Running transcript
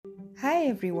Hi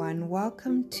everyone,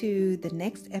 welcome to the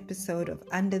next episode of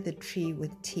Under the Tree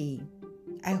with T.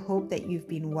 I hope that you've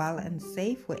been well and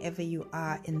safe wherever you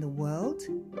are in the world.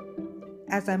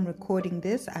 As I'm recording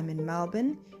this, I'm in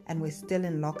Melbourne and we're still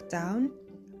in lockdown.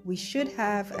 We should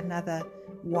have another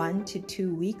 1 to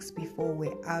 2 weeks before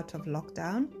we're out of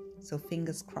lockdown, so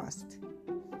fingers crossed.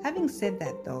 Having said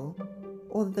that though,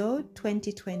 although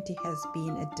 2020 has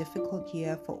been a difficult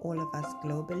year for all of us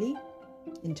globally,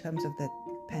 in terms of the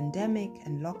pandemic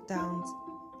and lockdowns,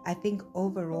 I think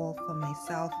overall for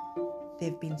myself, there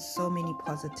have been so many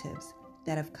positives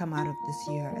that have come out of this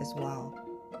year as well.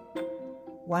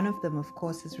 One of them, of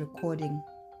course, is recording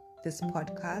this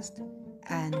podcast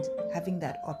and having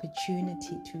that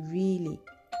opportunity to really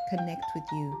connect with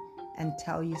you and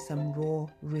tell you some raw,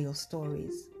 real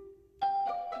stories.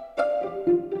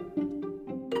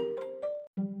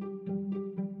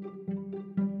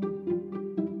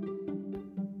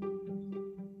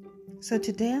 So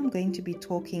today I'm going to be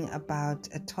talking about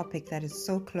a topic that is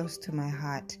so close to my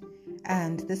heart,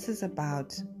 and this is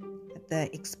about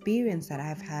the experience that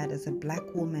I've had as a Black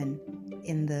woman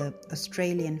in the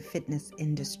Australian fitness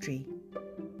industry.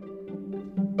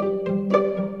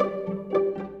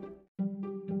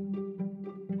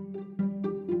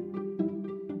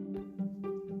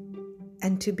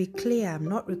 And to be clear, I'm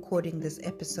not recording this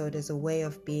episode as a way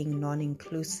of being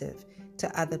non-inclusive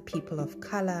to other people of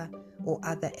color or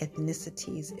other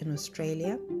ethnicities in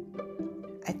Australia.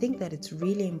 I think that it's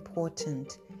really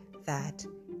important that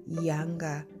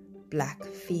younger Black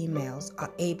females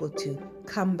are able to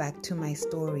come back to my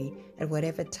story at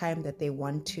whatever time that they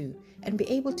want to and be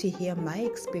able to hear my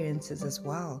experiences as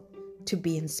well, to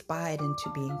be inspired and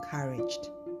to be encouraged.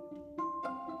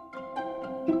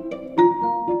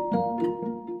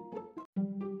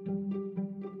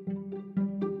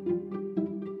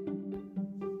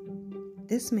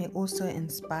 This may also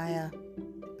inspire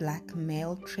Black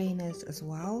male trainers as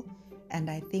well, and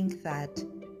I think that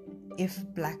if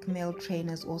Black male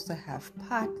trainers also have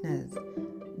partners,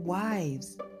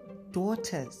 wives,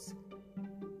 daughters,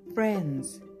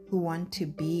 friends who want to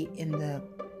be in the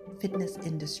fitness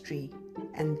industry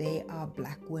and they are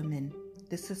Black women,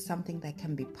 this is something that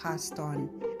can be passed on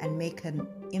and make an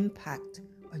impact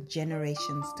on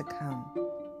generations to come.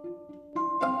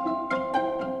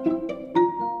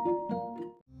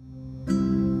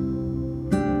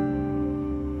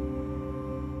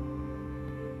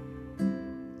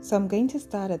 So I'm going to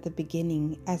start at the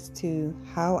beginning as to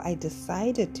how I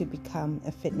decided to become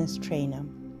a fitness trainer.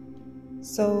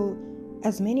 So,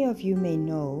 as many of you may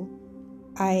know,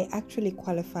 I actually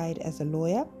qualified as a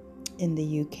lawyer in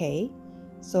the UK.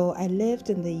 So I lived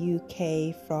in the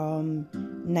UK from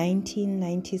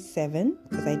 1997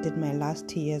 because I did my last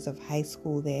 2 years of high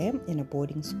school there in a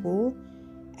boarding school.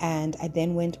 And I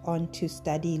then went on to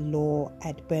study law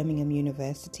at Birmingham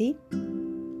University.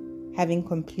 Having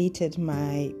completed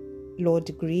my law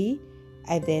degree,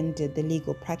 I then did the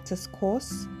legal practice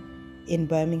course in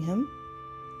Birmingham.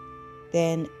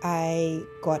 Then I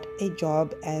got a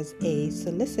job as a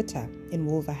solicitor in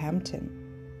Wolverhampton.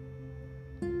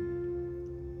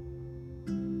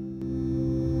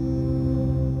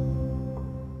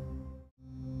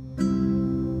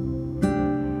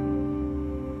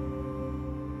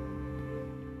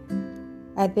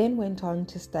 I then went on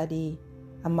to study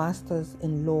a master's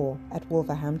in law at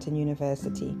Wolverhampton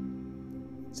University.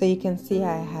 So you can see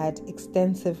I had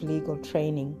extensive legal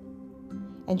training.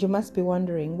 And you must be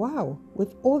wondering, wow,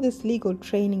 with all this legal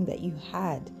training that you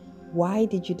had, why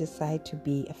did you decide to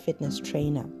be a fitness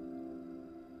trainer?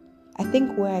 I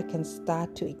think where I can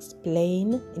start to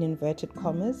explain in inverted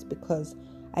commas, because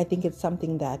I think it's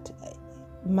something that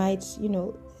might,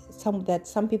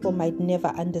 some people might never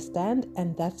understand,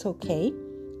 and that's okay.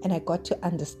 And I got to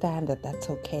understand that that's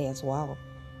okay as well.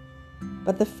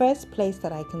 But the first place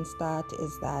that I can start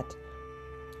is that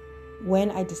when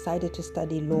I decided to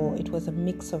study law, it was a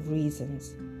mix of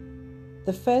reasons.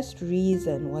 The first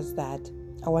reason was that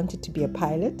I wanted to be a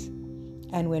pilot.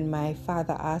 And when my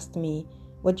father asked me,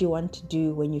 what do you want to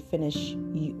do when you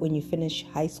finish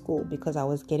high school? Because I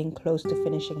was getting close to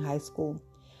finishing high school.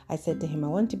 I said to him, I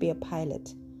want to be a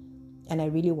pilot. And I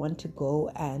really want to go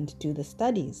and do the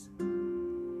studies.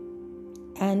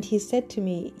 And he said to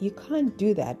me, you can't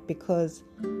do that because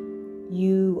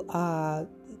you are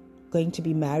going to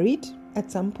be married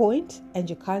at some point and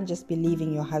you can't just be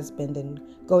leaving your husband and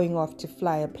going off to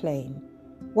fly a plane.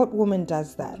 What woman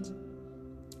does that?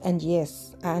 And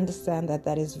yes, I understand that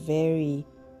that is very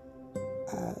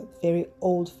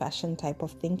old-fashioned type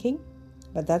of thinking,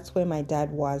 but that's where my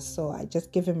dad was. So I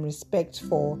just give him respect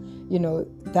for,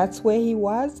 that's where he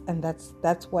was and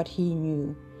that's what he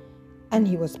knew. and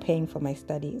he was paying for my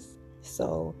studies.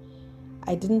 So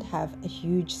I didn't have a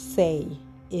huge say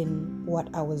in where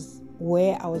I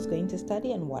was going to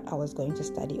study and what I was going to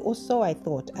study. Or so I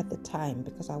thought at the time,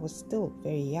 because I was still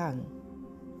very young.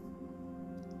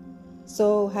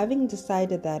 So having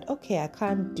decided that, okay, I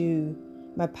can't do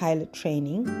my pilot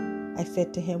training, I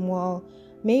said to him, well,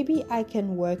 maybe I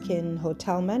can work in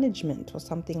hotel management or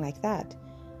something like that.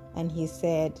 And he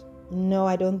said, no,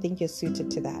 I don't think you're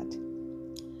suited to that.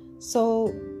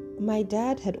 So my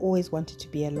dad had always wanted to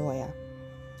be a lawyer.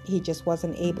 He just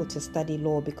wasn't able to study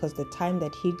law because the time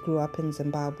that he grew up in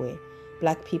Zimbabwe,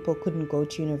 Black people couldn't go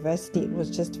to university. It was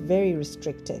just very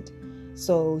restricted.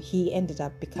 So he ended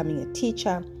up becoming a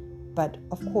teacher. But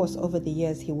of course, over the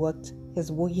years, he worked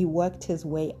his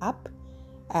way up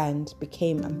and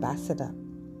became ambassador,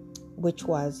 which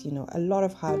was, a lot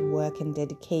of hard work and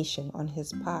dedication on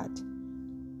his part.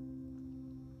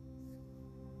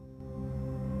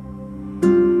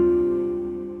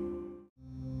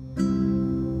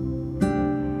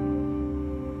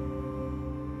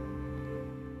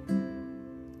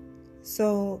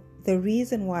 So the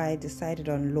reason why I decided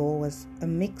on law was a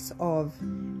mix of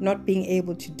not being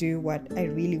able to do what I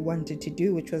really wanted to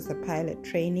do, which was the pilot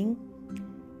training,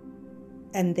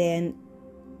 and then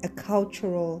a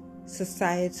cultural,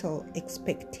 societal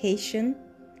expectation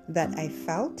that I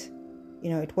felt.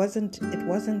 It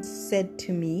wasn't said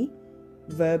to me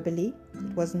verbally,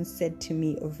 it wasn't said to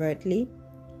me overtly,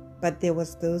 but there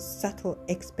was those subtle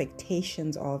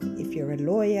expectations of, if you're a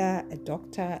lawyer, a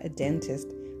doctor, a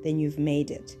dentist, then you've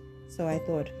made it. So I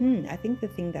thought, I think the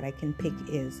thing that I can pick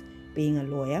is being a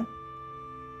lawyer.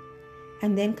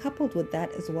 And then coupled with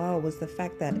that as well was the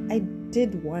fact that I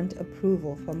did want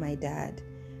approval from my dad.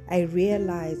 I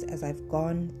realized as I've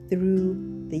gone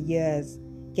through the years,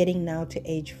 getting now to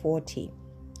age 40,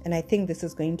 and I think this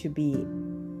is going to be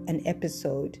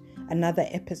another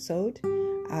episode,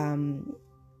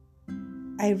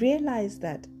 I realized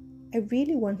that I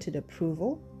really wanted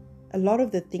approval. A lot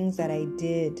of the things that I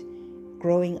did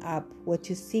growing up were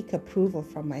to seek approval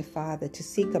from my father, to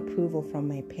seek approval from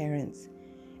my parents.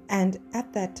 And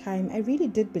at that time, I really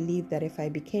did believe that if I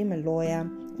became a lawyer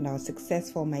and I was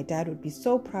successful, my dad would be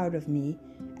so proud of me,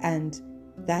 and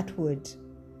that would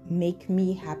make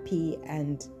me happy,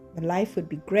 and life would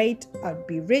be great, I'd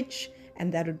be rich,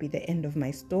 and that would be the end of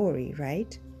my story,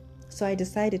 right? So I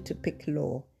decided to pick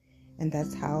law, and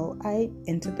that's how I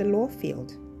entered the law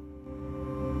field.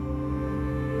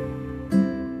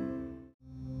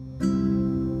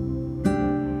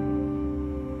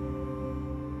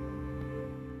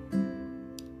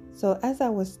 So as I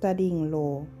was studying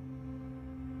law,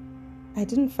 I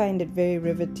didn't find it very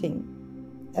riveting,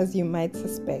 as you might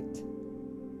suspect.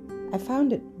 I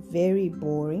found it very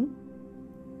boring.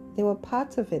 There were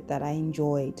parts of it that I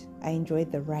enjoyed. I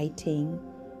enjoyed the writing.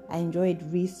 I enjoyed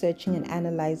researching and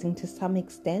analyzing to some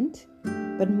extent.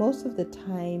 But most of the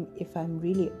time, if I'm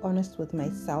really honest with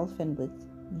myself and with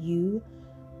you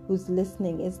who's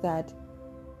listening, is that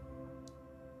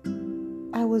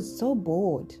I was so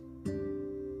bored.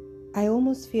 I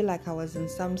almost feel like I was in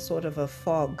some sort of a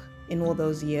fog in all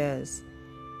those years.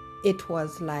 It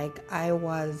was like I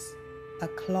was a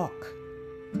clock,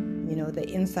 the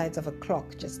insides of a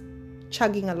clock, just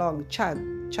chugging along, chug,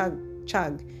 chug,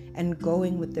 chug, and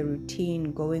going with the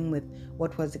routine, going with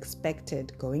what was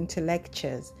expected, going to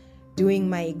lectures, doing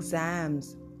my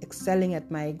exams, excelling at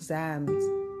my exams,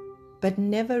 but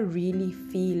never really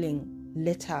feeling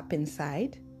lit up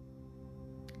inside.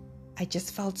 I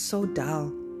just felt so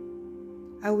dull.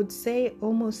 I would say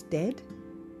almost dead.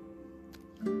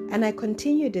 And I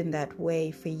continued in that way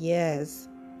for years,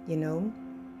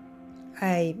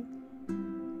 I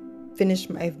finished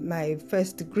my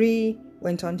first degree,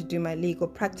 went on to do my legal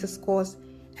practice course,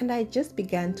 and I just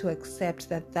began to accept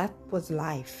that was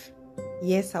life.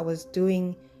 Yes, I was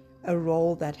doing a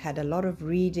role that had a lot of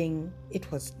reading.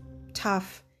 It was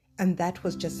tough, and that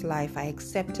was just life. I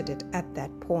accepted it at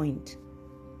that point.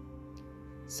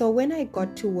 So when I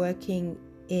got to working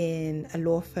in a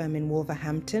law firm in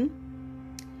Wolverhampton,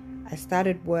 I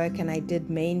started work and I did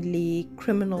mainly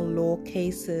criminal law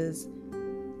cases.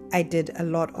 I did a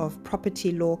lot of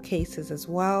property law cases as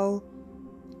well.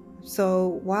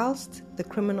 So whilst the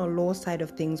criminal law side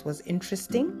of things was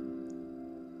interesting,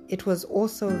 it was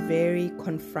also very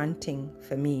confronting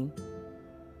for me.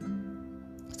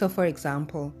 So for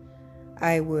example,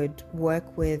 I would work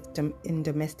in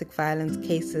domestic violence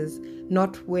cases,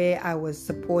 not where I was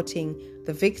supporting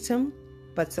the victim,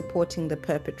 but supporting the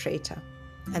perpetrator.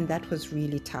 And that was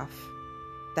really tough.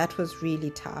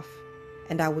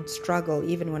 And I would struggle.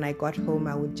 Even when I got home,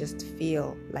 I would just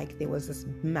feel like there was this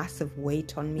massive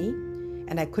weight on me.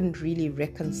 and I couldn't really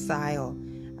reconcile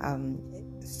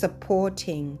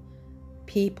supporting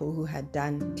people who had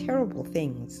done terrible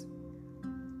things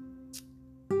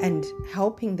and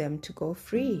helping them to go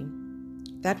free.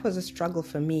 That was a struggle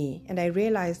for me, and I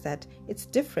realized that it's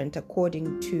different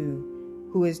according to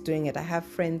who is doing it. I have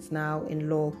friends now in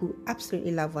law who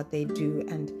absolutely love what they do,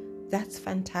 and that's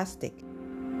fantastic.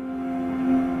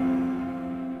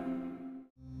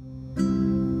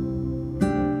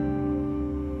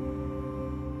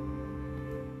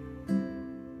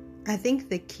 I think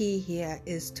the key here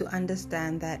is to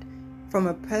understand that from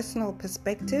a personal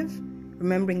perspective,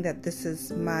 remembering that this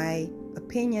is my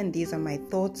opinion, these are my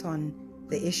thoughts on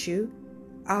the issue,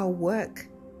 our work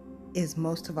is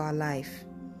most of our life.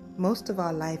 Most of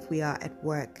our life we are at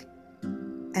work.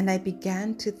 And I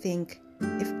began to think,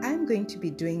 if I'm going to be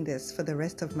doing this for the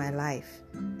rest of my life,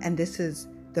 and this is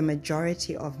the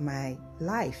majority of my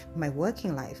life, my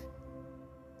working life,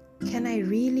 can I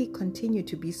really continue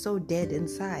to be so dead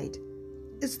inside?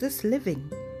 Is this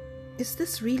living? Is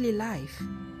this really life?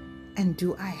 And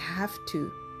do I have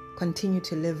to continue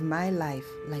to live my life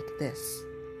like this?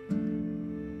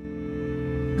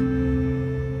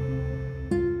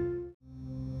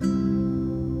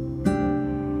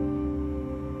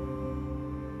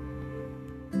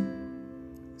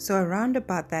 So around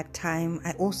about that time,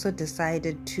 I also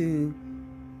decided to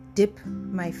dip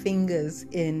my fingers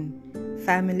in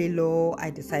family law. I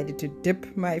decided to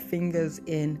dip my fingers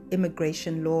in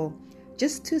immigration law,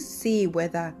 just to see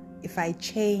whether if I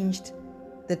changed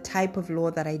the type of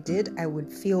law that I did, I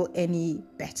would feel any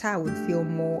better, I would feel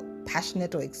more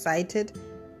passionate or excited.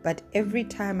 But every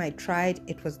time I tried,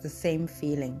 it was the same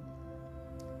feeling.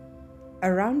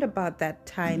 Around about that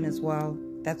time as well,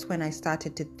 that's when I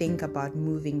started to think about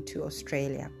moving to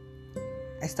Australia.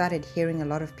 I started hearing a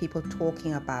lot of people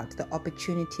talking about the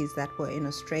opportunities that were in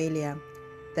Australia,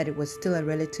 that it was still a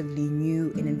relatively new,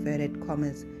 in inverted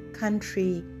commas,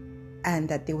 country, and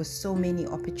that there were so many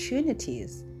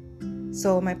opportunities.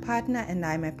 So my partner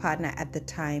at the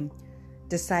time,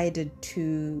 decided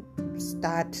to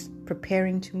start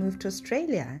preparing to move to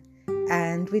Australia.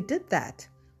 And we did that.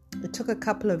 It took a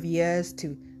couple of years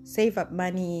to save up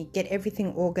money, get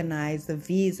everything organized, the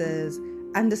visas,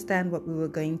 understand what we were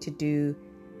going to do.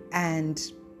 And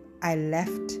I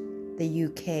left the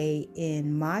UK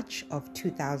in March of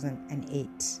 2008.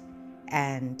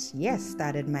 And yes,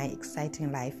 started my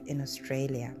exciting life in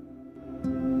Australia.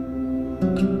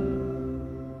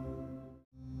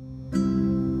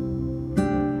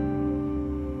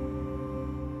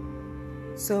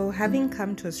 So having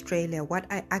come to Australia, what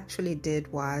I actually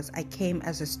did was I came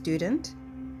as a student.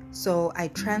 So I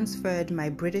transferred my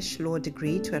British law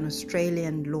degree to an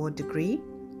Australian law degree,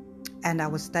 and I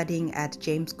was studying at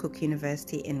James Cook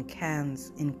University in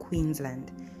Cairns in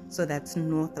Queensland. So that's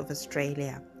north of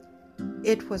Australia.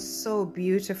 It was so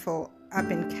beautiful up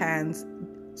in Cairns,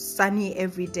 sunny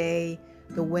every day.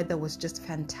 The weather was just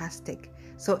fantastic.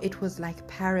 So it was like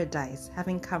paradise,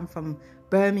 having come from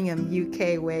Birmingham,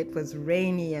 UK, where it was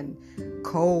rainy and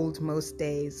cold most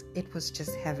days. It was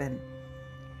just heaven.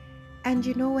 And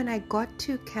you know, when I got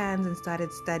to Cairns and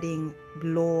started studying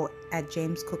law at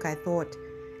James Cook, I thought,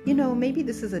 you know, maybe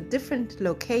this is a different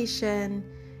location.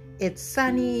 It's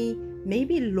sunny.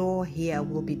 Maybe law here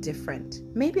will be different.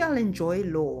 Maybe I'll enjoy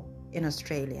law in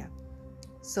Australia.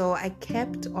 So I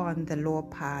kept on the law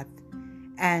path.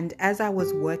 And as I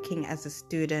was working as a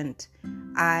student,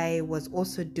 I was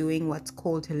also doing what's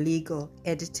called legal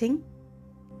editing.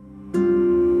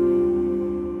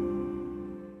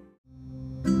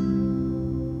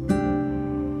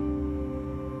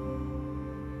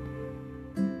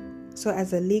 So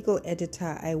as a legal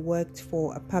editor, I worked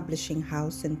for a publishing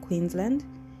house in Queensland.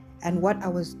 And what I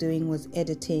was doing was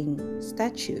editing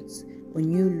statutes or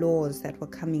new laws that were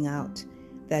coming out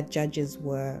that judges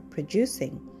were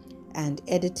producing, and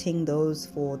editing those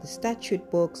for the statute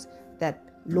books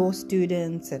that law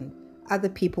students and other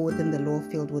people within the law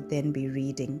field would then be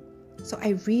reading. So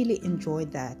I really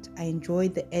enjoyed that. I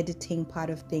enjoyed the editing part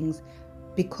of things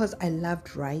because I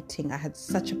loved writing. I had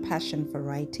such a passion for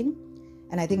writing.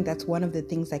 And I think that's one of the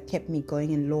things that kept me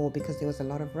going in law, because there was a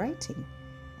lot of writing.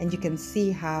 And you can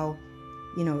see how,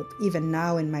 you know, even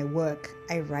now in my work,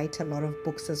 I write a lot of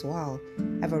books as well.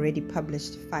 I've already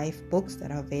published 5 books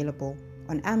that are available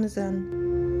on Amazon.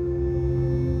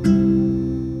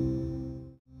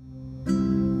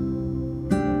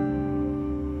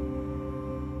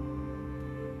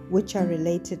 Which are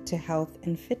related to health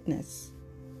and fitness.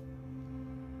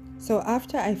 So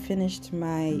after I finished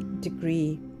my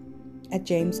degree at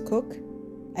James Cook,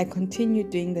 I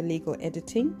continued doing the legal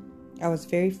editing. I was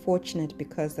very fortunate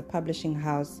because the publishing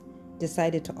house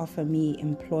decided to offer me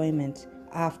employment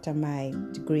after my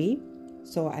degree.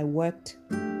 So I worked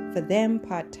for them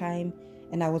part-time,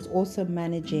 and I was also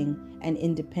managing an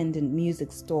independent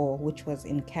music store, which was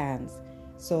in Cairns.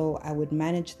 So I would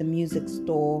manage the music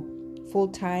store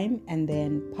full-time, and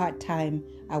then part-time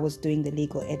I was doing the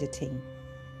legal editing.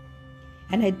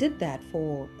 And I did that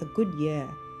for a good year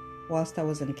whilst I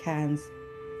was in Cairns,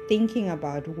 thinking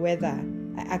about whether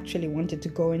I actually wanted to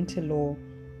go into law.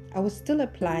 I was still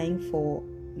applying for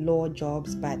law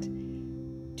jobs, but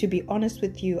to be honest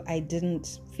with you, I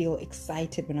didn't feel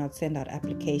excited when I'd send out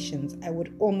applications. I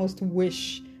would almost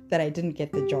wish that I didn't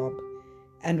get the job.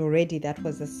 And already that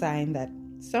was a sign that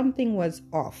something was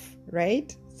off,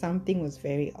 right? Something was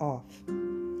very off.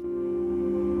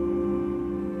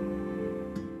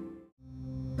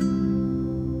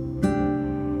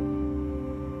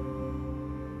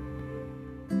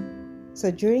 So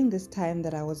during this time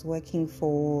that I was working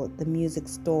for the music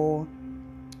store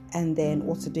and then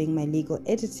also doing my legal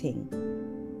editing,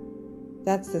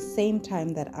 that's the same time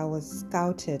that I was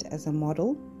scouted as a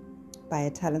model by a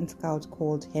talent scout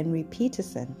called Henry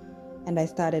Peterson, and I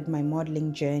started my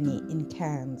modeling journey in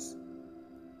Cairns.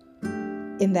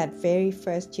 In that very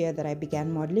first year that I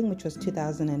began modeling, which was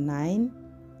 2009,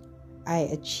 I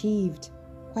achieved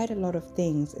quite a lot of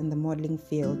things in the modeling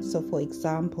field. So for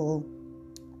example,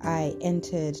 I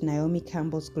entered Naomi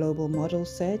Campbell's global model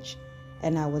search,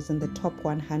 and I was in the top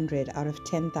 100 out of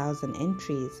 10,000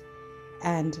 entries.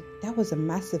 And that was a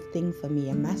massive thing for me,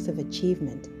 a massive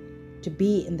achievement, to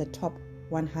be in the top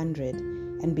 100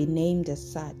 and be named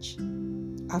as such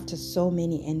after so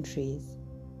many entries.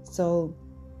 So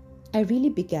I really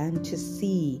began to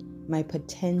see my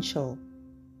potential.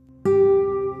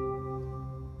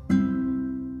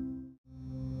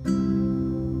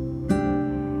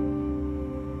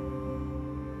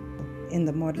 In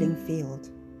the modeling field.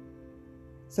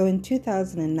 So in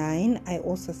 2009, I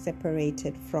also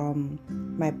separated from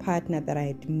my partner that I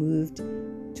had moved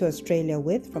to Australia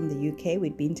with from the UK.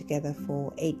 We'd been together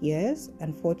for 8 years.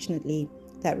 Unfortunately,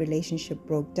 that relationship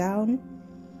broke down.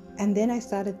 And then I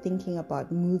started thinking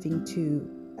about moving to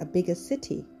a bigger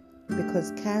city,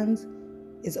 because Cairns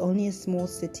is only a small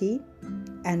city.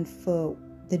 And for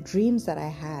the dreams that I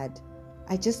had,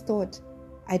 I just thought,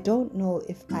 I don't know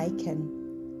if I can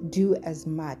do as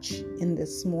much in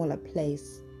this smaller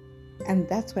place. And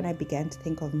that's when I began to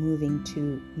think of moving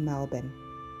to Melbourne.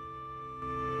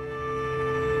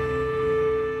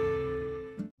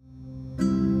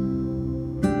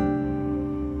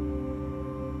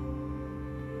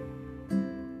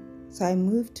 So I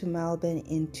moved to Melbourne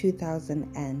in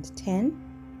 2010.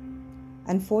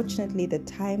 Unfortunately, the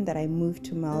time that I moved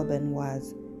to Melbourne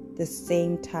was the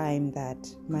same time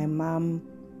that my mom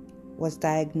was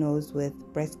diagnosed with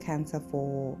breast cancer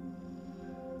for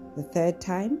the third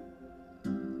time.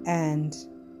 And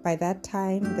by that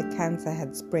time, the cancer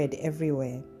had spread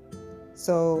everywhere.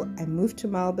 So I moved to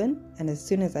Melbourne, and as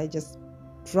soon as I just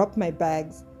dropped my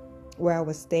bags where I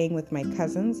was staying with my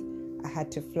cousins, I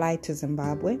had to fly to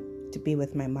Zimbabwe to be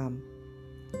with my mom.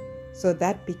 So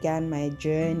that began my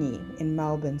journey in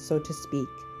Melbourne, so to speak.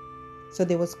 So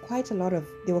there were quite a lot of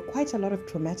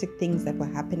traumatic things that were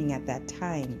happening at that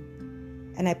time.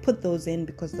 And I put those in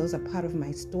because those are part of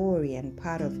my story and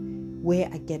part of where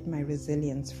I get my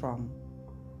resilience from.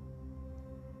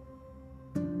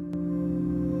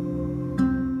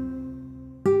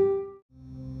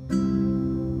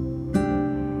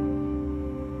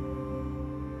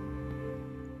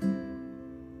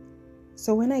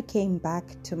 So when I came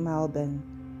back to Melbourne,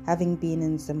 having been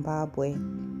in Zimbabwe,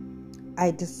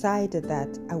 I decided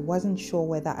that I wasn't sure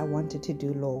whether I wanted to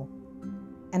do law.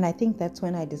 And I think that's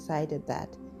when I decided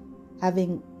that,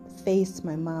 having faced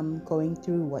my mom going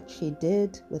through what she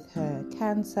did with her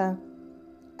cancer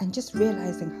and just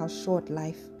realizing how short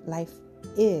life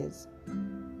is,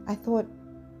 I thought,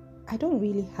 I don't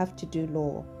really have to do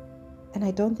law, and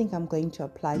I don't think I'm going to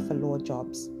apply for law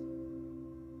jobs.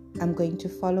 I'm going to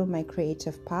follow my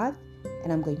creative path,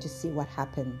 and I'm going to see what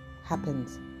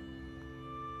happens.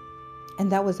 And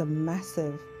that was a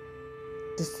massive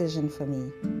decision for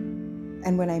me.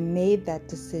 And when I made that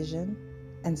decision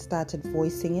and started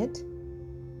voicing it,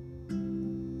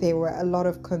 there were a lot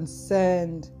of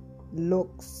concerned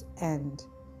looks and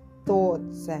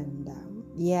thoughts, and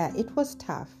it was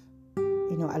tough.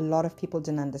 A lot of people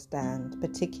didn't understand,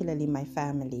 particularly my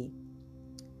family.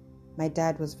 My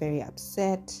dad was very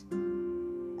upset.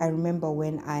 I remember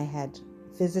when I had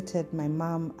visited my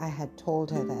mom, I had told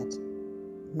her that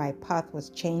my path was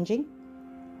changing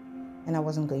and I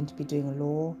wasn't going to be doing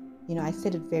law. I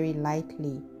said it very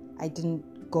lightly. I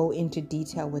didn't go into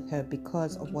detail with her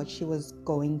because of what she was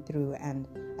going through, and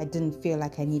I didn't feel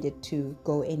like I needed to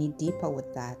go any deeper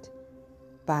with that.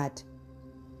 But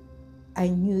I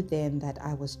knew then that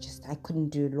I couldn't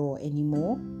do law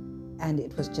anymore, and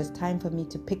it was just time for me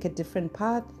to pick a different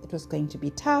path. It was going to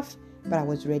be tough, but I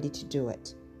was ready to do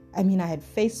it. I mean, I had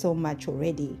faced so much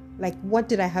already. Like, what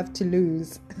did I have to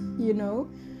lose?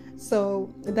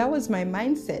 So that was my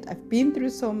mindset. I've been through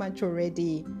so much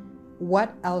already.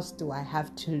 What else do I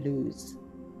have to lose?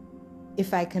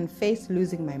 If I can face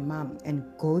losing my mom and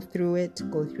go through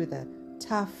the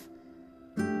tough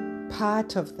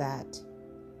part of that,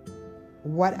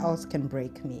 what else can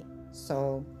break me?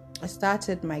 So I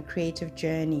started my creative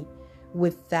journey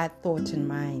with that thought in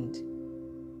mind.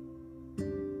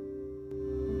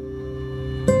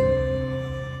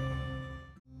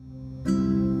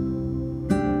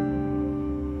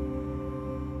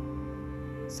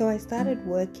 So I started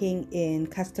working in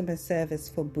customer service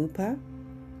for Bupa,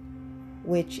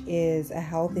 which is a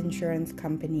health insurance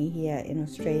company here in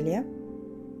Australia.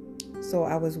 So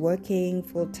I was working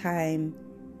full-time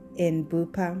in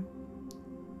Bupa,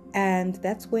 and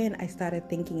that's when I started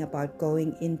thinking about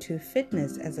going into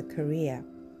fitness as a career.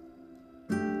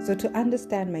 So to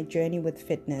understand my journey with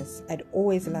fitness, I'd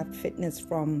always loved fitness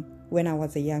from when I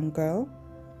was a young girl.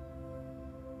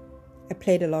 I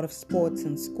played a lot of sports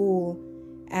in school,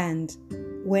 and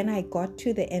when I got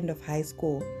to the end of high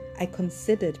school, I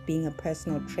considered being a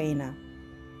personal trainer.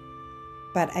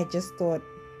 But I just thought,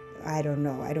 I don't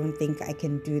know, I don't think I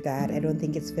can do that. I don't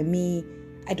think it's for me.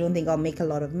 I don't think I'll make a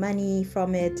lot of money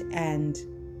from it. And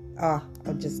I'll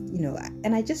just,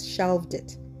 and I just shelved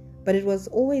it. But it was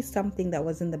always something that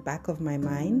was in the back of my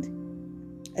mind.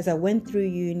 As I went through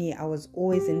uni, I was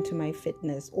always into my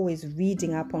fitness, always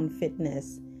reading up on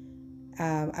fitness.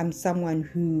 I'm someone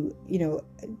who,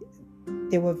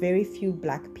 there were very few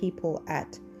Black people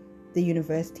at the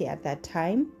university at that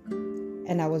time.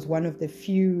 And I was one of the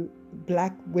few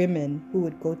Black women who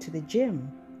would go to the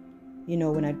gym.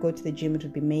 When I'd go to the gym, it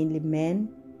would be mainly men.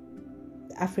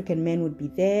 The African men would be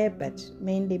there, but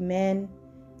mainly men.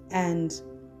 And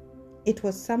it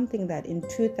was something that in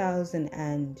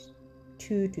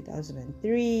 2002,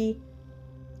 2003,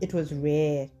 it was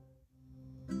rare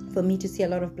for me to see a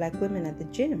lot of Black women at the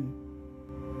gym.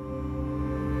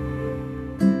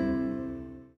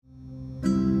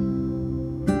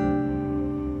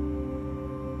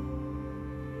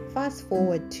 Fast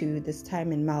forward to this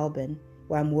time in Melbourne,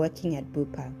 where I'm working at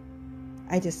Bupa.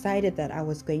 I decided that I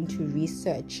was going to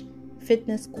research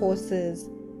fitness courses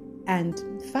and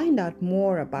find out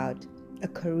more about a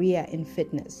career in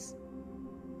fitness.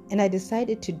 And I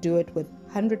decided to do it with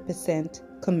 100%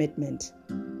 commitment.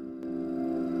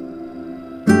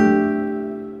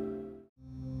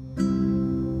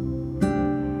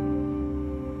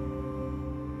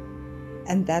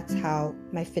 And that's how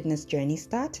my fitness journey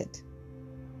started.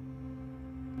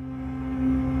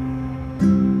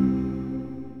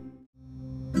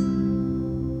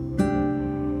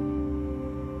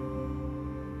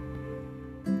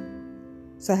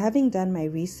 So having done my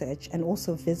research and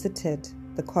also visited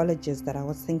the colleges that I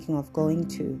was thinking of going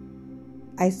to,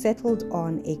 I settled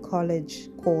on a college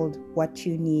called What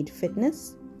You Need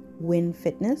Fitness, WIN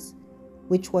Fitness,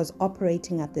 which was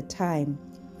operating at the time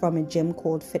from a gym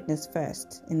called Fitness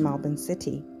First in Melbourne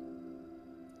City.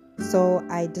 So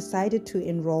I decided to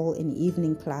enroll in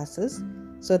evening classes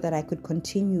so that I could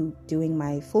continue doing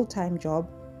my full-time job,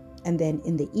 and then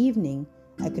in the evening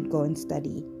I could go and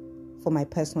study for my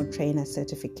personal trainer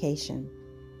certification.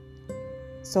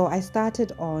 So I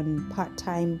started on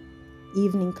part-time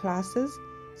evening classes.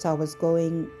 So I was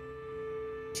going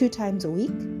 2 times a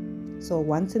week. So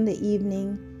once in the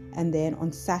evening, and then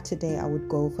on Saturday I would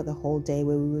go for the whole day,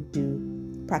 where we would do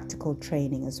practical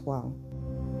training as well.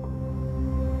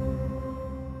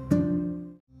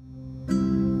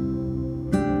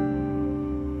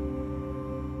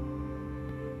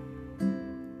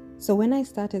 So when I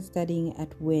started studying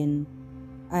at WIN,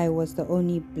 I was the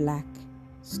only Black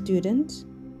student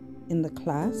in the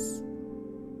class.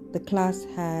 The class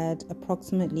had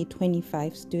approximately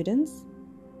 25 students,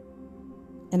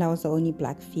 and I was the only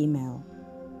Black female.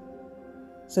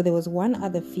 So there was one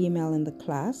other female in the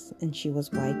class, and she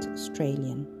was white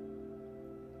Australian.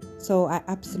 So I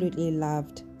absolutely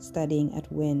loved studying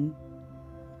at WIN.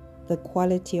 The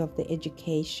quality of the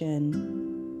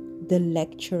education, the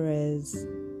lecturers,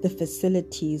 the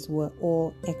facilities were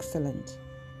all excellent.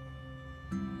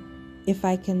 If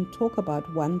I can talk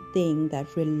about one thing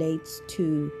that relates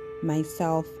to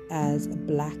myself as a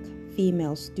Black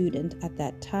female student at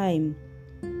that time,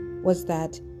 was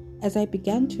that as I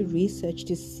began to research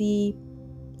to see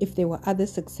if there were other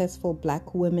successful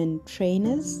Black women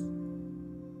trainers.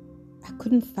 I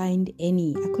couldn't find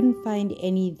any. I couldn't find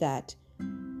any that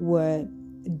were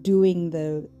doing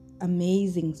the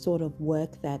amazing sort of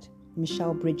work that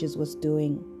Michelle Bridges was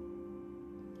doing.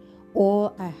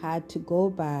 All I had to go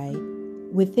by,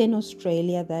 within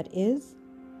Australia that is,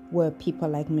 were people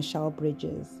like Michelle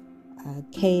Bridges,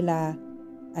 Kayla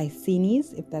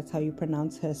Itsines, if that's how you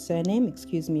pronounce her surname.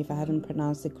 Excuse me if I haven't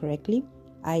pronounced it correctly.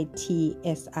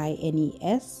 Itsines,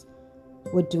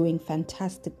 were doing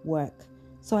fantastic work.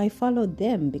 So I followed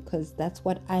them because that's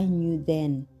what I knew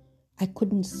then. I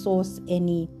couldn't source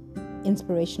any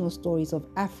inspirational stories of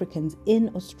Africans in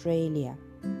Australia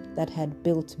that had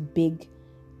built big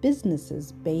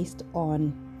businesses based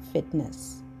on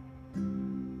fitness.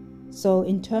 So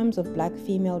in terms of Black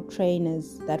female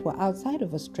trainers that were outside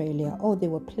of Australia, there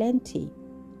were plenty.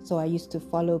 So I used to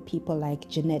follow people like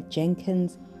Jeanette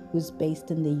Jenkins, who's based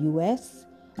in the US.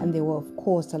 And there were, of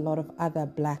course, a lot of other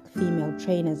Black female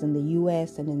trainers in the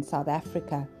US and in South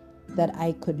Africa that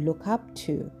I could look up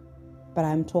to. But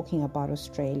I'm talking about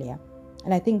Australia.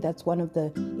 And I think that's one of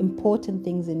the important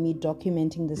things in me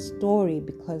documenting the story,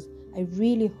 because I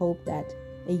really hope that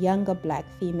a younger Black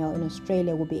female in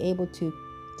Australia will be able to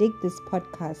dig this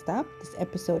podcast up, this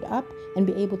episode up, and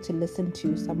be able to listen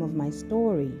to some of my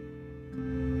story.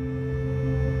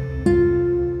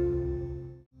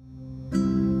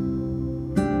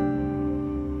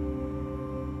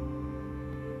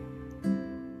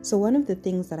 So one of the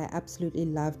things that I absolutely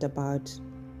loved about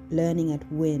learning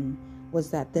at WIN was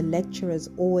that the lecturers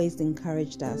always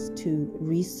encouraged us to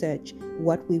research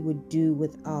what we would do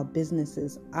with our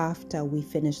businesses after we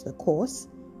finished the course.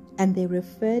 And they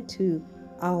referred to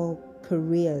our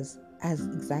careers as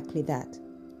exactly that,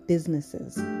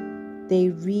 businesses. They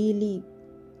really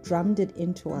drummed it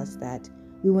into us that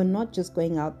we were not just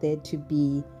going out there to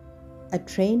be a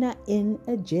trainer in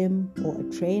a gym or a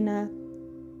trainer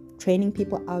training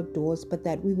people outdoors, but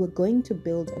that we were going to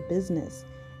build a business.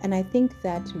 And I think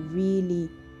that really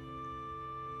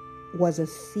was a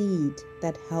seed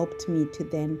that helped me to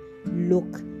then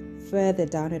look further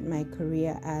down at my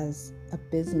career as a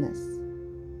business.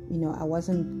 I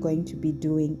wasn't going to be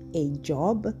doing a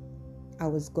job. I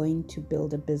was going to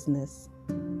build a business.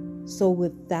 So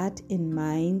with that in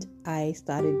mind, I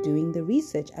started doing the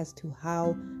research as to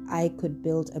how I could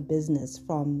build a business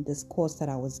from this course that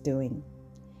I was doing.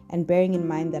 And bearing in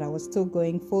mind that I was still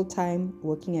going full-time,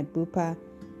 working at Bupa,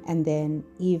 and then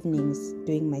evenings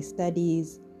doing my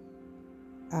studies,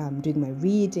 doing my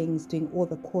readings, doing all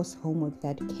the course homework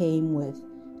that came with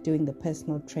doing the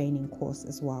personal training course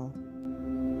as well.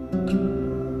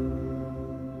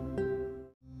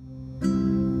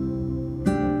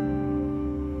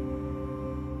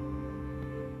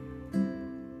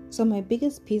 So my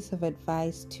biggest piece of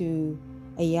advice to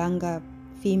a younger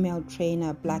female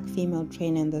trainer, Black female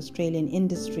trainer in the Australian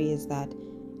industry is that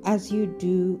as you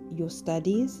do your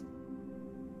studies,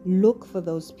 look for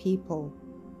those people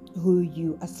who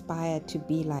you aspire to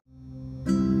be like.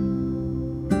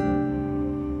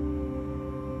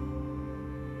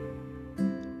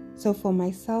 So for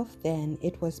myself then,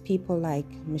 it was people like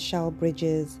Michelle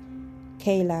Bridges,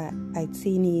 Kayla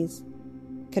Itsines,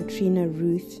 Katrina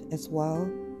Ruth as well.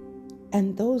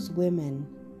 And those women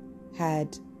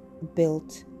had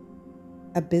built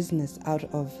a business out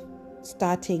of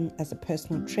starting as a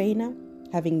personal trainer,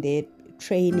 having their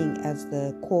training as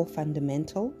the core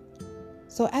fundamental.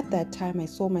 So at that time, I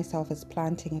saw myself as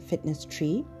planting a fitness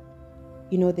tree.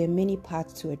 There are many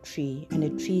parts to a tree, and a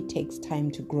tree takes time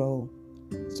to grow.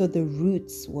 So the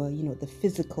roots were, the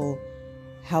physical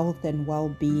health and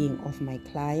well-being of my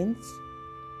clients.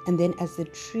 And then as the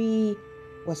tree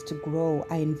was to grow,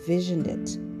 I envisioned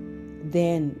it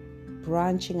then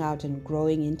branching out and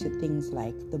growing into things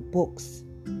like the books,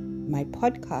 my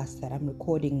podcast that I'm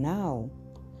recording now,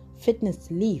 Fitness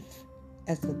Leaf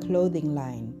as the clothing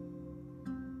line,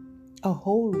 a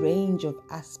whole range of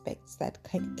aspects that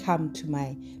can come to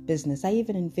my business. I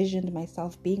even envisioned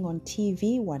myself being on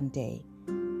TV one day.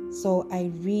 So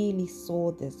I really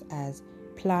saw this as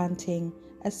planting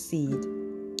a seed,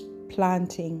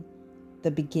 planting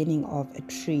the beginning of a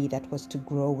tree that was to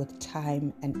grow with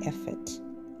time and effort.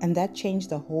 And that changed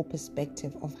the whole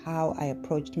perspective of how I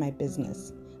approached my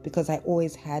business, because I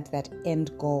always had that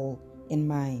end goal in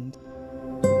mind.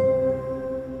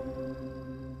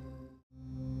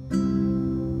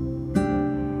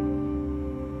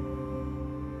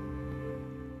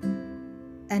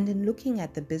 And in looking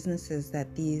at the businesses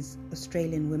that these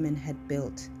Australian women had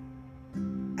built,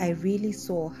 I really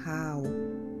saw how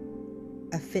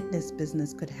a fitness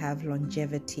business could have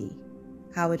longevity,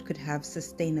 how it could have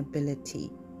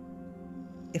sustainability.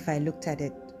 if I looked at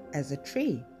it as a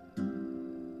tree.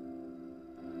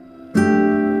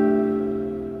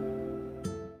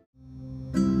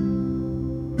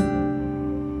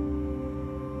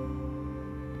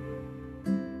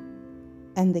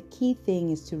 And the key thing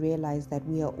is to realize that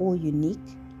we are all unique.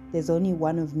 There's only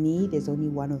one of me, there's only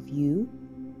one of you.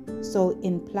 So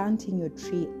in planting your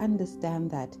tree, understand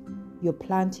that you're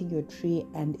planting your tree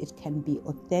and it can be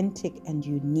authentic and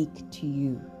unique to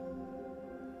you.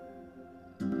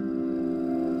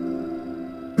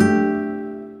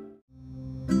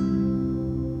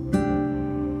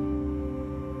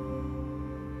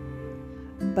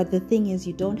 But the thing is,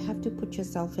 you don't have to put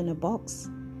yourself in a box.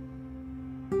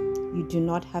 You do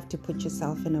not have to put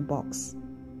yourself in a box.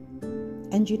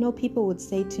 And you know, people would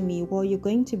say to me, well, you're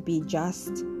going to be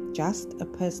just a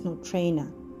personal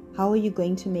trainer. How are you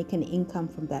going to make an income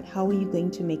from that? How are you going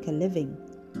to make a living?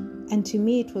 And to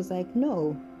me, it was like,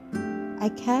 no, I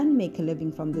can make a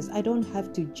living from this. I don't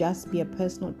have to just be a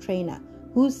personal trainer.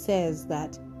 Who says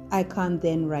that I can't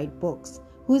then write books?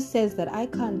 Who says that I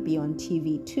can't be on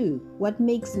TV too? What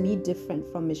makes me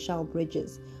different from Michelle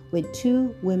Bridges? We're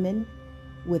two women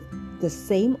with the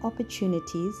same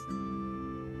opportunities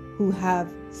who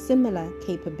have similar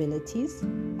capabilities.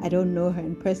 I don't know her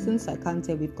in person, so I can't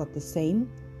say we've got the same.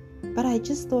 But I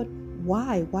just thought,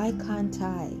 why? Why can't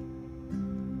I?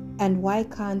 And why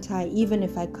can't I, even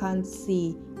if I can't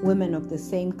see women of the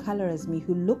same color as me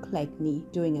who look like me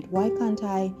doing it? Why can't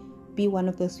I be one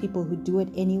of those people who do it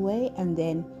anyway and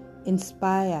then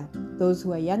inspire those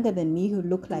who are younger than me who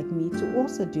look like me to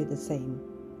also do the same?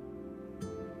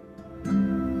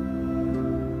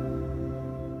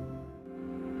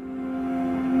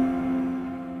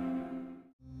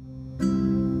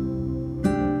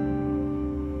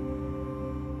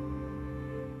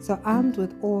 So armed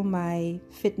with all my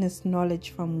fitness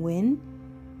knowledge from WIN,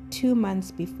 2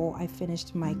 months before I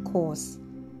finished my course,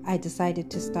 I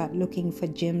decided to start looking for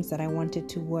gyms that I wanted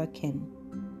to work in.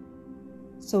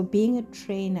 So being a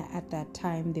trainer at that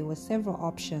time, there were several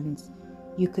options.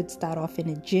 You could start off in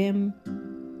a gym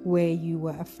where you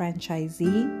were a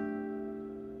franchisee.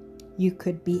 You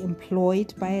could be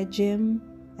employed by a gym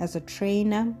as a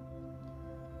trainer,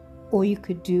 or you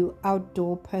could do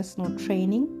outdoor personal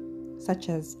training, such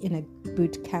as in a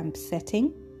boot camp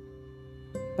setting.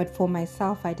 But for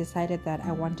myself, I decided that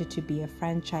I wanted to be a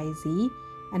franchisee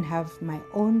and have my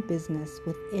own business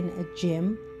within a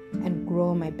gym and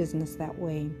grow my business that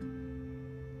way.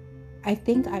 I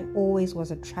think I always was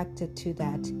attracted to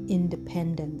that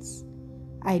independence.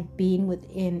 I'd been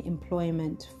within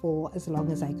employment for as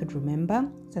long as I could remember,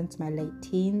 since my late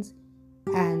teens,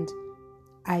 and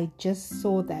I just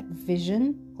saw that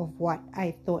vision of what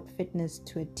I thought fitness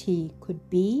to a T could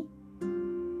be,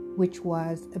 which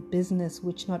was a business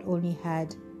which not only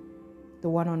had the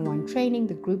one-on-one training,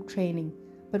 the group training,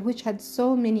 but which had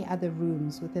so many other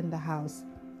rooms within the house,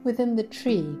 within the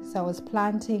tree. So I was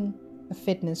planting a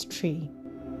fitness tree.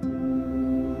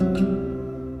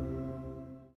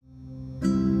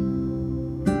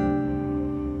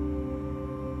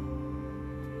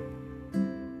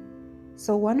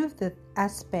 So one of the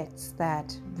aspects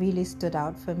that really stood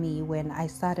out for me when I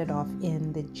started off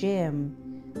in the gym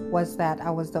was that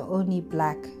I was the only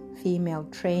Black female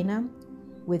trainer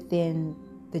within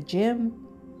the gym.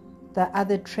 The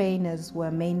other trainers were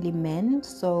mainly men.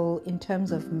 So in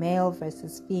terms of male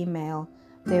versus female,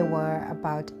 there were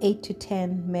about 8 to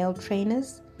 10 male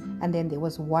trainers. And then there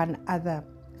was one other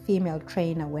female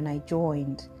trainer when I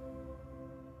joined.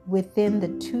 Within the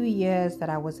 2 years that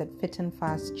I was at Fit and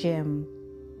Fast Gym,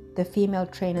 the female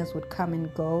trainers would come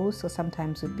and go. So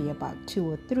sometimes it would be about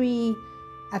 2 or 3.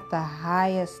 At the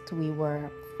highest, we were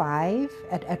 5.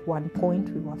 At one point,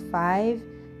 we were 5.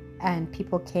 And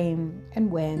people came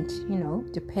and went,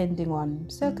 depending on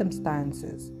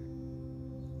circumstances.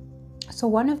 So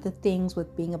one of the things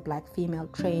with being a Black female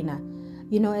trainer,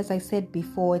 as I said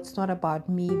before, it's not about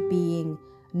me being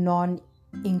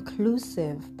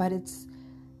non-inclusive, but it's,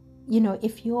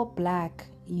 if you're Black,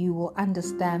 you will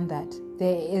understand that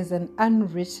there is an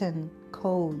unwritten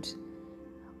code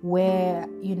where,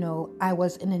 I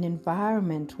was in an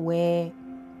environment where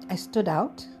I stood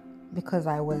out because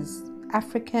I was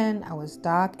African, I was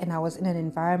dark, and I was in an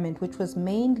environment which was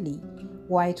mainly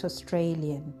white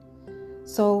Australian.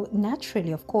 So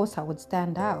naturally, of course, I would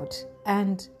stand out.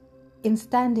 And in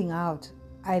standing out,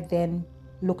 I then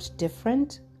looked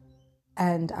different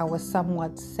and I was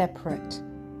somewhat separate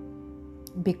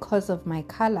because of my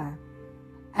color.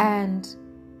 And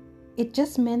it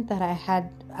just meant that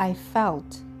I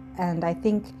felt, and I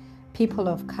think people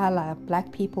of color,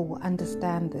 Black people will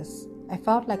understand this, I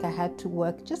felt like I had to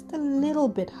work just a little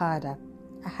bit harder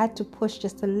I had to push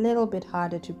just a little bit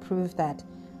harder to prove that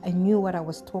I knew what I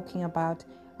was talking about.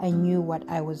 I knew what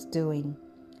I was doing.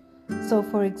 So,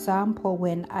 for example,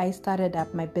 when I started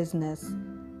up my business,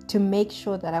 to make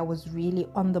sure that I was really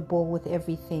on the ball with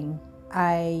everything,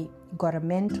 I got a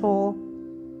mentor,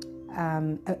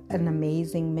 an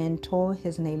amazing mentor.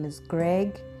 His name is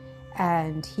Greg,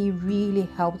 and he really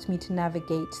helped me to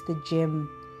navigate the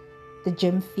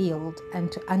gym field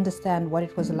and to understand what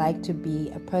it was like to be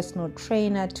a personal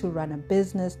trainer, to run a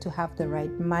business, to have the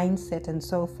right mindset and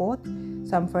so forth.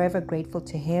 So I'm forever grateful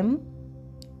to him.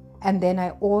 And then I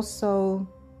also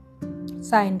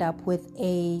signed up with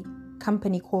a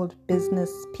company called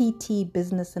PT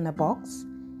Business in a Box.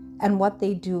 And what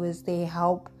they do is they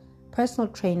help personal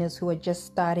trainers who are just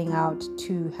starting out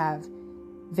to have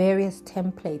various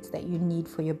templates that you need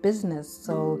for your business.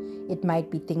 So it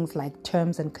might be things like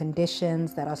terms and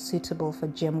conditions that are suitable for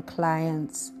gym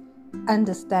clients,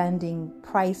 understanding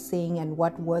pricing and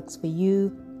what works for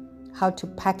you, how to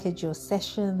package your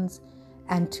sessions,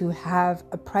 and to have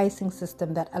a pricing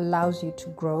system that allows you to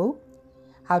grow,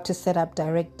 how to set up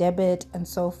direct debit and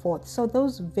so forth. So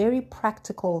those very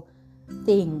practical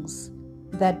things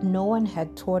that no one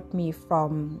had taught me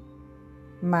from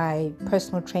my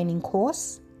personal training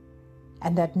course,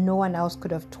 and that no one else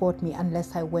could have taught me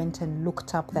unless I went and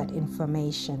looked up that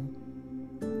information.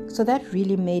 So that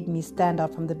really made me stand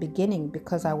out from the beginning,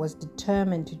 because I was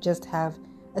determined to just have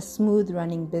a smooth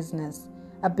running business,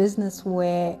 a business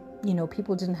where,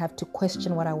 people didn't have to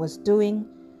question what I was doing.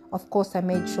 Of course, I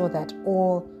made sure that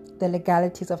all the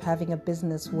legalities of having a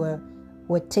business were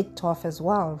ticked off as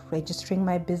well, registering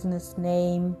my business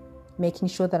name, making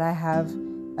sure that I have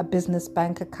a business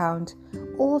bank account,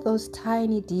 all those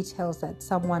tiny details that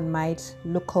someone might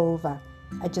look over.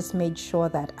 I just made sure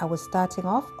that I was starting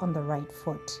off on the right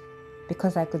foot,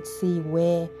 because I could see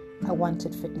where I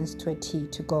wanted Fitness to a T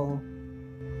to go.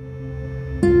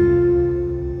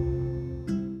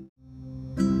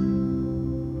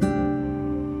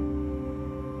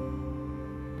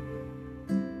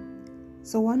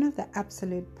 So one of the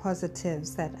absolute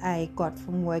positives that I got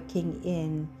from working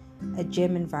in a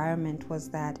gym environment was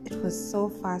that it was so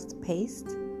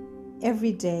fast-paced.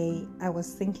 Every day I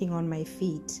was thinking on my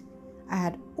feet. I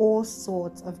had all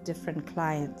sorts of different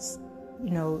clients,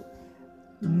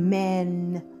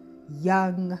 men,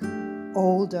 young,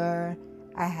 older.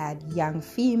 I had young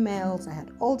females, I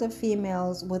had older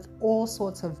females with all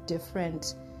sorts of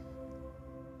different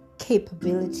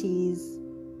capabilities,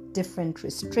 different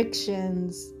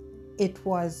restrictions. It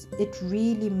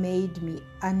really made me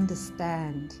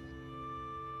understand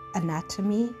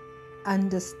anatomy,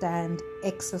 understand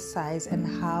exercise, and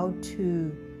how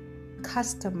to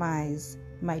customize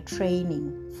my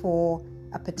training for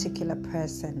a particular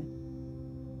person.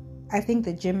 I think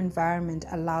the gym environment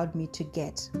allowed me to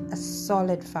get a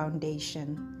solid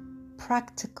foundation,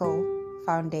 practical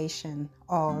foundation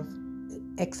of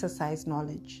exercise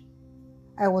knowledge.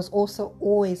 I was also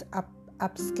always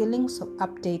upskilling, so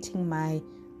updating my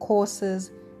courses,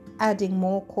 adding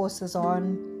more courses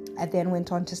on. I then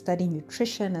went on to study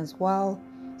nutrition as well.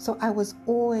 So I was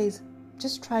always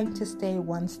just trying to stay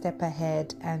one step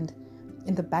ahead. And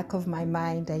in the back of my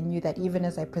mind, I knew that even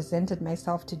as I presented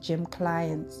myself to gym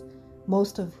clients,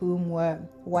 most of whom were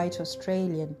white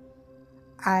Australian,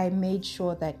 I made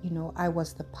sure that, I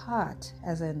was the part,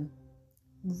 as in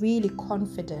really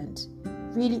confident,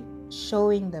 really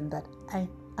showing them that I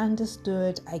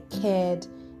understood, I cared,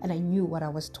 and I knew what I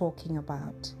was talking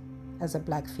about as a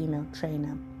Black female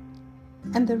trainer.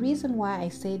 And the reason why I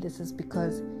say this is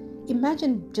because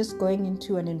imagine just going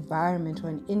into an environment or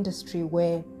an industry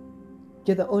where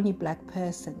you're the only Black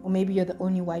person, or maybe you're the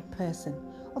only white person.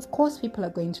 Of course, people are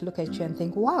going to look at you and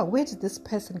think, wow, where did this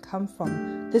person come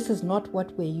from? This is not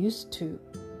what we're used to.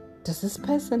 Does this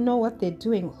person know what they're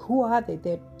doing? Who are they?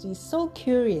 They're so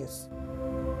curious.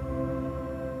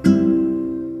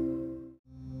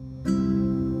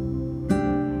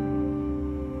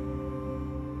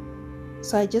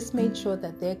 So I just made sure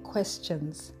that their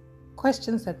questions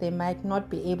that they might not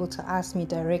be able to ask me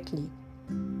directly,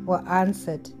 were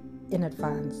answered in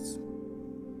advance.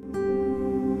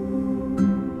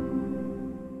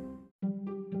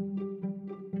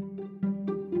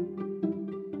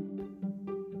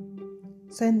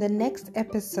 So in the next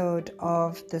episode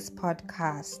of this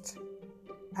podcast,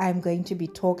 I'm going to be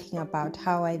talking about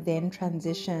how I then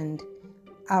transitioned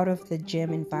out of the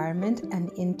gym environment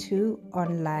and into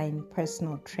online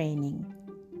personal training.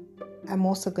 I'm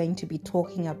also going to be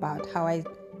talking about how I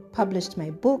published my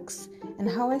books and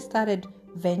how I started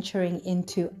venturing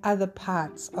into other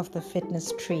parts of the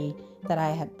fitness tree that I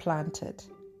had planted.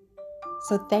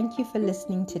 So thank you for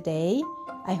listening today.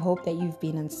 I hope that you've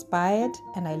been inspired,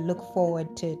 and I look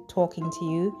forward to talking to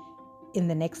you in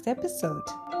the next episode.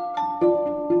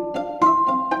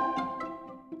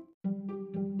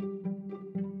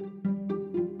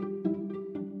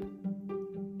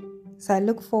 So I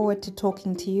look forward to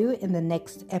talking to you in the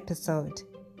next episode.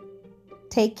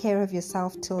 Take care of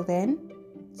yourself till then.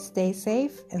 Stay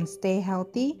safe and stay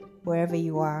healthy wherever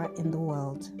you are in the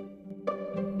world.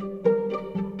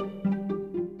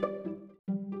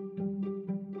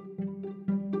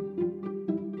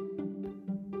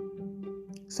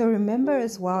 So remember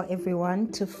as well,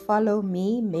 everyone, to follow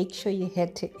me. Make sure you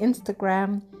head to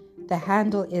Instagram. The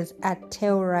handle is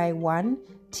 @Teurai1,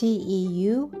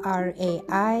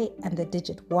 TEURAI and the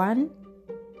digit 1.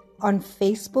 On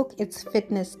Facebook, it's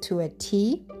Fitness to a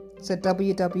T. So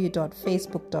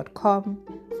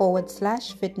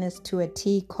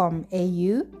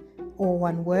www.facebook.com/fitness-to-a-t.com.au, or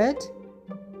one word.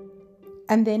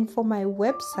 And then for my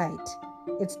website,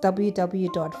 it's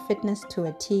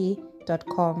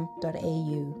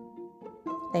www.fitness-to-a-t.com.au.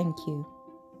 Thank you.